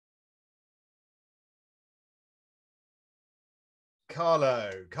Carlo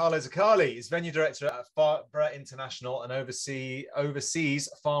Zoccali is venue director at Farnborough International and oversees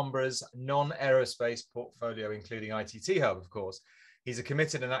Farnborough's non-aerospace portfolio, including ITT Hub, of course. He's a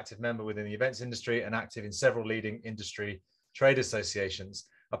committed and active member within the events industry and active in several leading industry trade associations.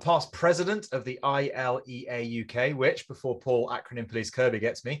 A past president of the ILEA UK, which, before Paul acronym police Kirby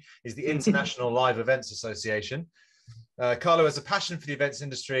gets me, is the International Live Events Association. Carlo has a passion for the events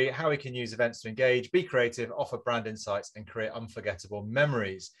industry, how he can use events to engage, be creative, offer brand insights, and create unforgettable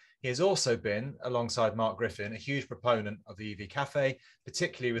memories. He has also been, alongside Mark Griffin, a huge proponent of the EV Cafe,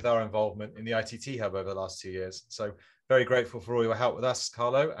 particularly with our involvement in the ITT Hub over the last 2 years. So very grateful for all your help with us,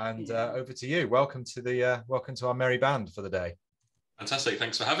 Carlo, and over to you. Welcome to our merry band for the day. Fantastic.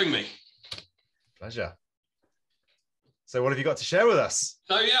 Thanks for having me. Pleasure. So what have you got to share with us?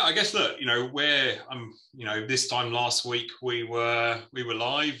 So yeah, I guess look, this time last week we were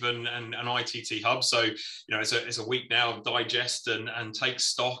live and ITT Hub. So it's a week now of digest and take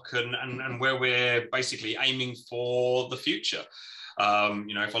stock and where we're basically aiming for the future.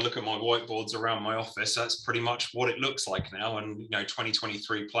 If I look at my whiteboards around my office, that's pretty much what it looks like now. And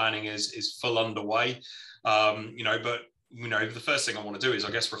 2023 planning is full underway. The first thing I want to do is,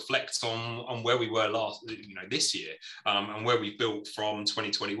 I guess, reflect on where we were this year, and where we built from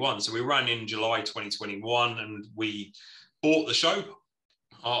 2021. So we ran in July 2021, and we bought the show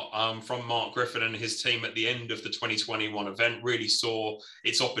from Mark Griffin and his team at the end of the 2021 event. Really saw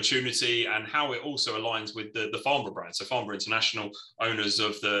its opportunity and how it also aligns with the Farnborough brand. So Farnborough International, owners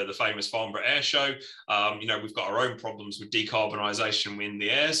of the famous Farnborough Air Show. We've got our own problems with decarbonisation in the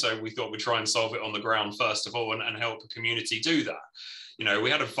air, so we thought we'd try and solve it on the ground first of all and help the community do that.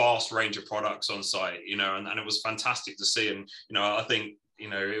 We had a vast range of products on site, and it was fantastic to see. And, I think,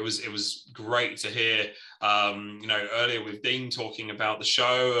 it was great to hear, earlier with Dean talking about the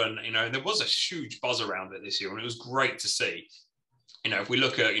show, and there was a huge buzz around it this year, and it was great to see. If we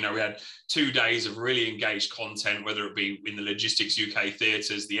look at, we had 2 days of really engaged content, whether it be in the Logistics UK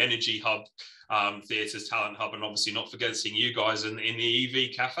theatres, the Energy Hub theatres, Talent Hub, and obviously not forgetting you guys in the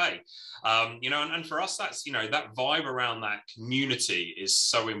EV Cafe. And for us, that's, that vibe around that community is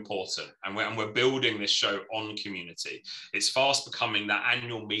so important. And we're building this show on community. It's fast becoming that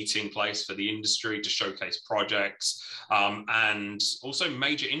annual meeting place for the industry to showcase projects, and also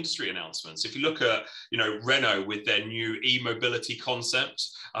major industry announcements. If you look at, Renault with their new e-mobility concept,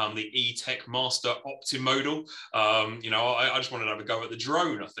 the e-tech master Optimodal, I just wanted to have a go at the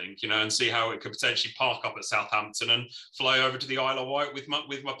drone, I think, and see how it could potentially park up at Southampton and fly over to the Isle of Wight with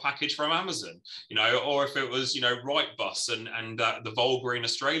my package from Amazon, or if it was, Wrightbus and the Volgreen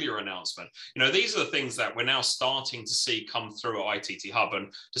Australia announcement. These are the things that we're now starting to see come through at ITT Hub,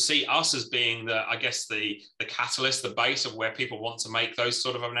 and to see us as being the catalyst, the base of where people want to make those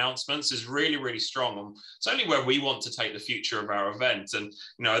sort of announcements is really, really strong. And it's only where we want to take the future of our event. And,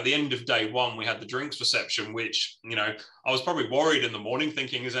 at the end of day one, we had the drinks reception, which, I was probably worried in the morning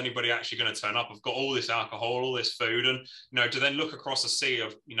thinking, is anybody actually going to turn up? I've got all this alcohol, all this food, and, to then look across a sea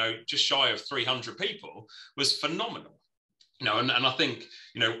of, just shy of 300 people was phenomenal. And I think,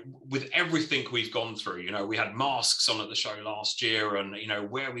 with everything we've gone through, we had masks on at the show last year, and,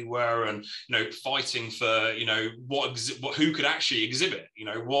 where we were, and, fighting for, who could actually exhibit,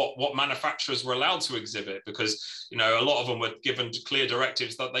 what manufacturers were allowed to exhibit, because, a lot of them were given clear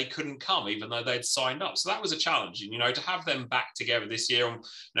directives that they couldn't come, even though they'd signed up. So that was a challenge, and, to have them back together this year,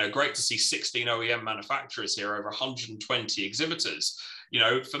 and, great to see 16 OEM manufacturers here, over 120 exhibitors.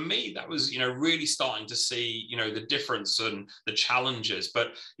 For me, that was, really starting to see, the difference and the challenges.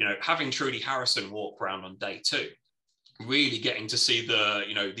 But, having Trudy Harrison walk around on day 2, really getting to see the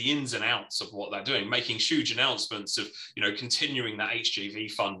ins and outs of what they're doing, making huge announcements of, continuing that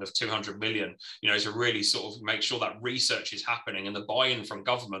HGV fund of 200 million, to really sort of make sure that research is happening and the buy-in from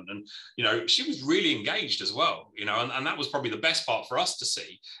government. And, she was really engaged as well, and that was probably the best part for us to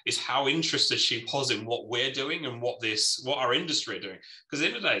see, is how interested she was in what we're doing and what our industry are doing. Because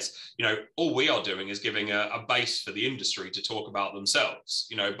at the end of the day, it's, all we are doing is giving a base for the industry to talk about themselves,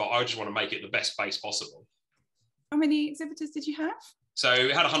 but I just want to make it the best base possible. How many exhibitors did you have? So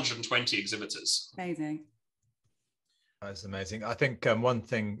we had 120 exhibitors. Amazing. That's amazing. I think one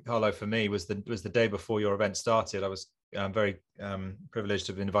thing, Carlo, for me was the day before your event started. I was very privileged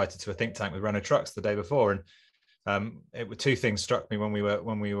to have been invited to a think tank with Renault Trucks the day before, and two things struck me when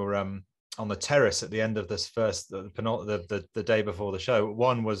we were on the terrace at the end of this the day before the show.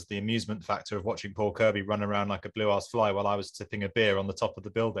 One was the amusement factor of watching Paul Kirby run around like a blue-ass fly while I was tipping a beer on the top of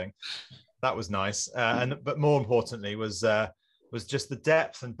the building. That was nice, but more importantly was just the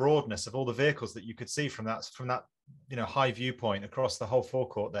depth and broadness of all the vehicles that you could see from that high viewpoint across the whole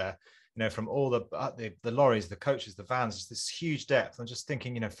forecourt there. you know, from all the lorries, the coaches, the vans, just this huge depth. I'm just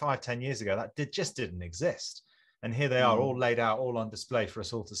thinking, you know, 5-10 years ago, that just didn't exist. And here they are, all laid out, all on display for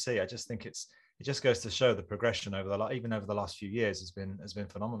us all to see. I just think it just goes to show the progression even over the last few years has been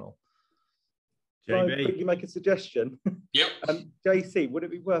phenomenal. Can I quickly make a suggestion? Yep. JC, would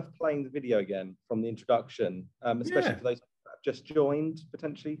it be worth playing the video again from the introduction, especially for those that have just joined,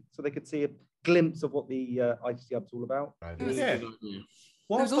 potentially, so they could see a glimpse of what the ITT Hub's all about? Yeah.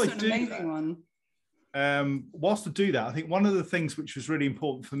 Whilst I do that, I think one of the things which was really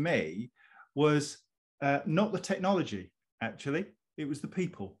important for me was not the technology, actually. It was the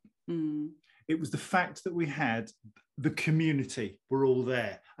people. It was the fact that we had the community were all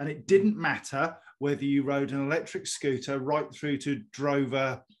there. And it didn't matter whether you rode an electric scooter right through to drove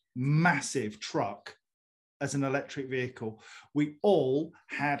a massive truck as an electric vehicle. We all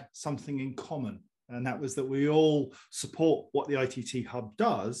had something in common. And that was that we all support what the ITT Hub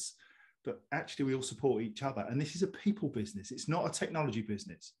does, but actually we all support each other. And this is a people business. It's not a technology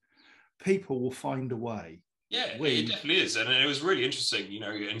business. People will find a way. Yeah, it definitely is. And it was really interesting, you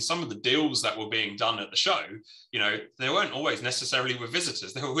know, and some of the deals that were being done at the show, you know, they weren't always necessarily with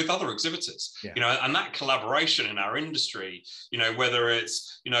visitors, they were with other exhibitors, you know, and that collaboration in our industry, you know, whether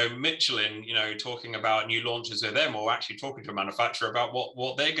it's, you know, Michelin, you know, talking about new launches with them or actually talking to a manufacturer about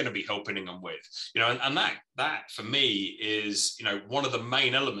what they're going to be helping them with, you know, and that for me is, you know, one of the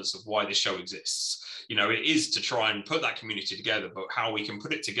main elements of why this show exists. You know, it is to try and put that community together, but how we can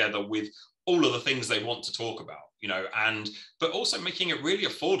put it together with all of the things they want to talk about, you know, but also making it really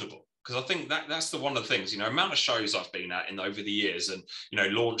affordable. Because I think that's one of the things, you know, amount of shows I've been at over the years and, you know,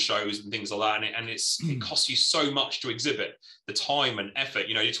 launch shows and things like that. And it costs you so much to exhibit, the time and effort.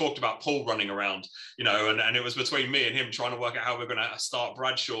 You know, you talked about Paul running around, you know, and it was between me and him trying to work out how we're going to start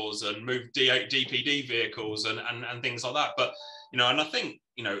Bradshaw's and move DPD vehicles and things like that. But, you know, and I think,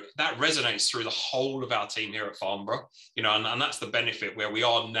 you know, that resonates through the whole of our team here at Farnborough, you know, and that's the benefit where we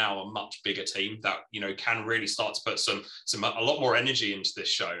are now a much bigger team that, you know, can really start to put a lot more energy into this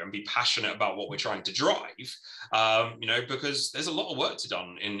show and be passionate about what we're trying to drive, you know, because there's a lot of work to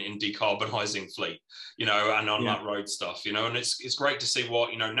done in decarbonising fleet, you know, and on that road stuff, you know, and it's great to see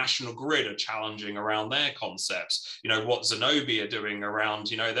what, you know, National Grid are challenging around their concepts, you know, what Zenobia are doing around,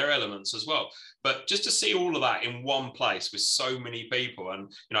 you know, their elements as well. But just to see all of that in one place with so many people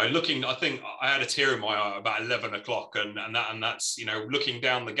and, you know, I think I had a tear in my eye about 11 o'clock and that's, you know, looking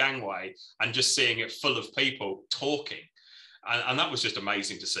down the gangway and just seeing it full of people talking. And that was just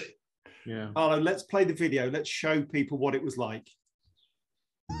amazing to see. Yeah. Carlo, let's play the video. Let's show people what it was like.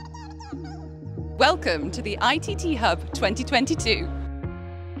 Welcome to the ITT Hub 2022.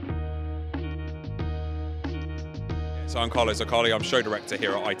 So I'm Carlo Zoccali, I'm show director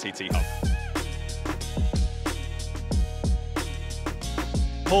here at ITT Hub.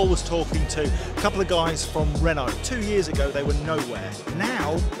 Paul was talking to a couple of guys from Renault. 2 years ago, they were nowhere.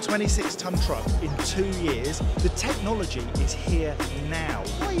 Now, 26-ton truck in 2 years. The technology is here now.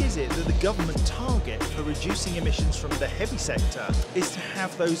 Why is it that the government target for reducing emissions from the heavy sector is to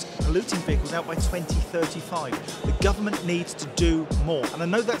have those polluting vehicles out by 2035? The government needs to do more. And I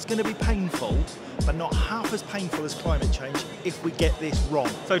know that's going to be painful, but not half as painful as climate change if we get this wrong.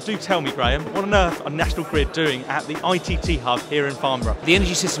 So do tell me, Graham, what on earth are National Grid doing at the ITT Hub here in Farnborough? The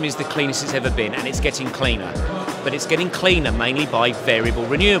energy system is the cleanest it's ever been, and it's getting cleaner. But it's getting cleaner mainly by variable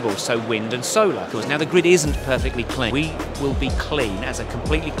renewables, so wind and solar. Because now the grid isn't perfectly clean. We will be clean as a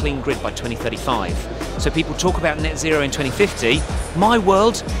completely clean grid by 2035. So people talk about net zero in 2050. My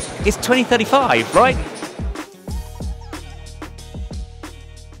world is 2035, right?